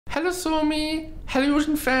Hello Suomi, hello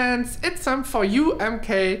Uuden fans, it's time for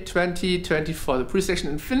UMK 2024, the pre-selection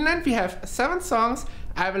in Finland. We have 7 songs,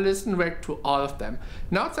 I will listen back to all of them.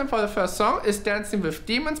 Now it's time for the first song, it's Dancing with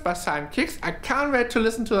Demons by Cyan Kicks. I can't wait to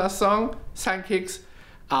listen to that song. Cyan Kicks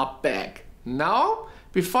are back. Now,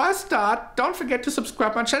 before I start, don't forget to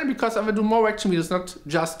subscribe my channel because I will do more reaction videos, not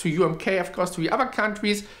just to UMK, of course, to the other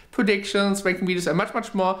countries, predictions, ranking videos and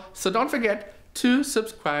much more. So don't forget to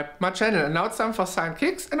subscribe my channel. And now it's time for Cyan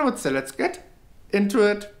Kicks, and I would say let's get into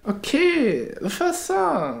it. Okay, the first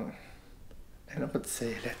song. And I would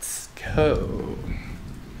say let's go.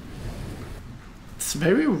 It's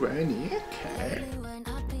very rainy, okay.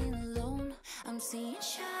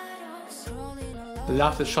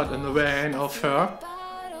 Love the shot in the rain of her.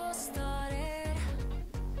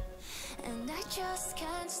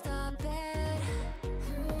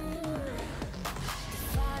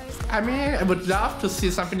 I mean, I would love to see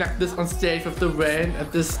something like this on stage with the rain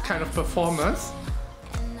at this kind of performance.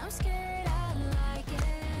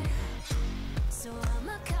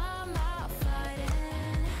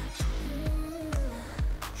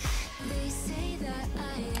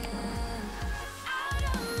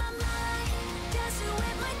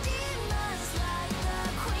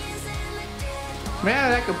 Man,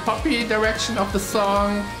 I like a poppy direction of the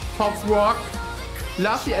song, pop rock.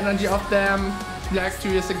 Love the energy of them. Like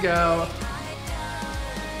 2 years ago.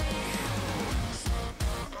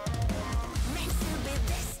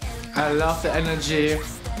 I love the energy.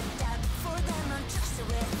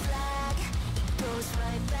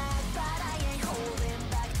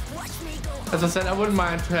 As I said, I wouldn't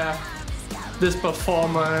mind to have this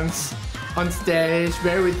performance on stage,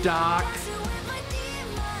 very dark.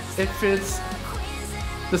 It fits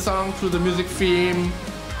the song to the music theme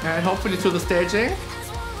and hopefully to the staging.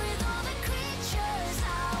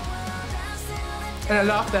 And I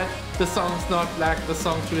love that the song's not like the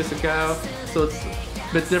song 2 years ago, so it's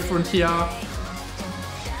a bit different here.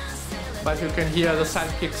 But you can hear the Cyan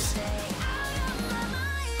Kicks.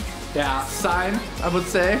 Yeah, Cyan, I would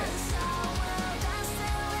say.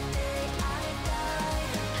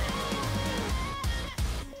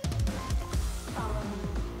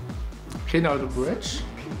 Okay, now the bridge.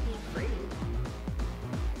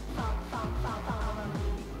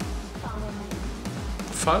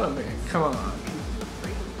 Follow me, come on.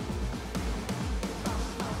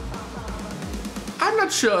 I'm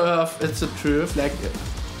not sure if it's the truth, like,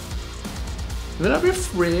 will I be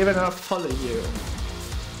free when I follow you?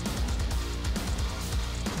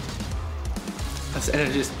 This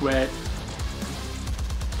energy is great.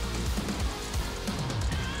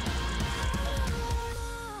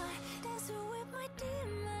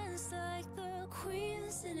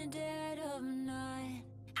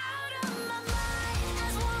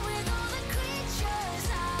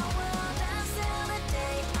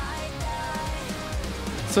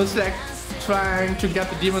 So it's like trying to get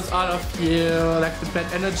the demons out of you, like the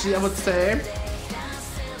bad energy, I would say.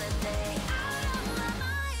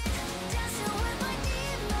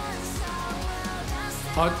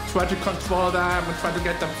 Or try to control them and try to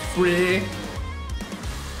get them free.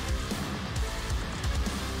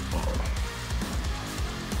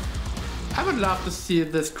 I would love to see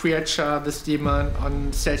this creature, this demon,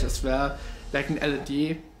 on stage as well, like an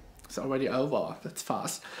LED. It's already over, that's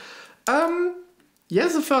fast.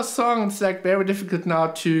 Yes, the first song, it's like very difficult now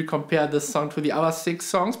to compare this song to the other 6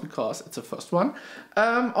 songs because it's the first one.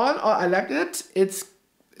 All in all, I liked it. It's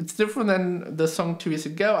different than the song 2 years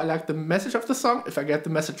ago. I like the message of the song, if I get the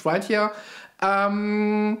message right here.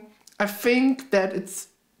 I think that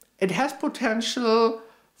it has potential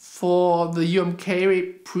for the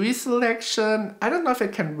UMK pre-selection. I don't know if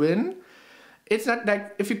it can win. It's not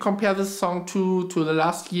like, if you compare this song to the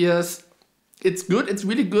last years, it's good, it's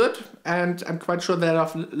really good, and I'm quite sure that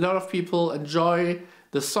a lot of people enjoy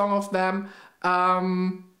the song of them.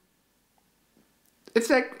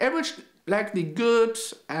 It's like average, likely good,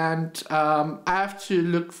 and I have to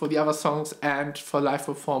look for the other songs and for live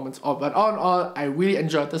performance. But all in all, I really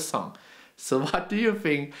enjoyed this song. So what do you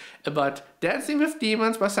think about Dancing with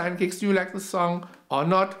Demons by Cyan Kicks? Do you like the song or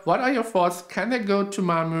not? What are your thoughts? Can they go to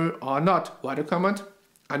Malmö or not? Write a comment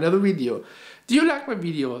under the video. Do you like my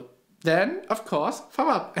video? Then, of course, thumb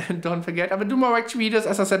up. And don't forget, I will do more reaction videos,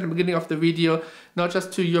 as I said at the beginning of the video, not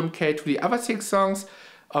just to UMK, to the other 6 songs.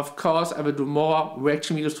 Of course, I will do more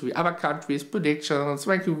reaction videos to the other countries, predictions,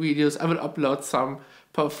 ranking videos. I will upload some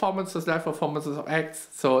performances, live performances of acts.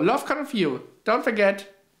 So, love kind of you. Don't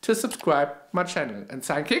forget to subscribe my channel. And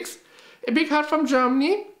Cyan Kicks, a big heart from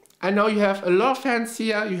Germany. I know you have a lot of fans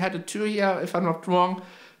here. You had a tour here, if I'm not wrong.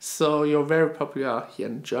 So you're very popular here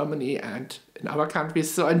in Germany and in other countries.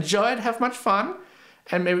 So enjoy it, have much fun.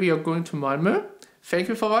 and maybe you're going to Malmö. Thank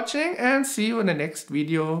you for watching and see you in the next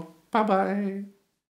video. Bye bye.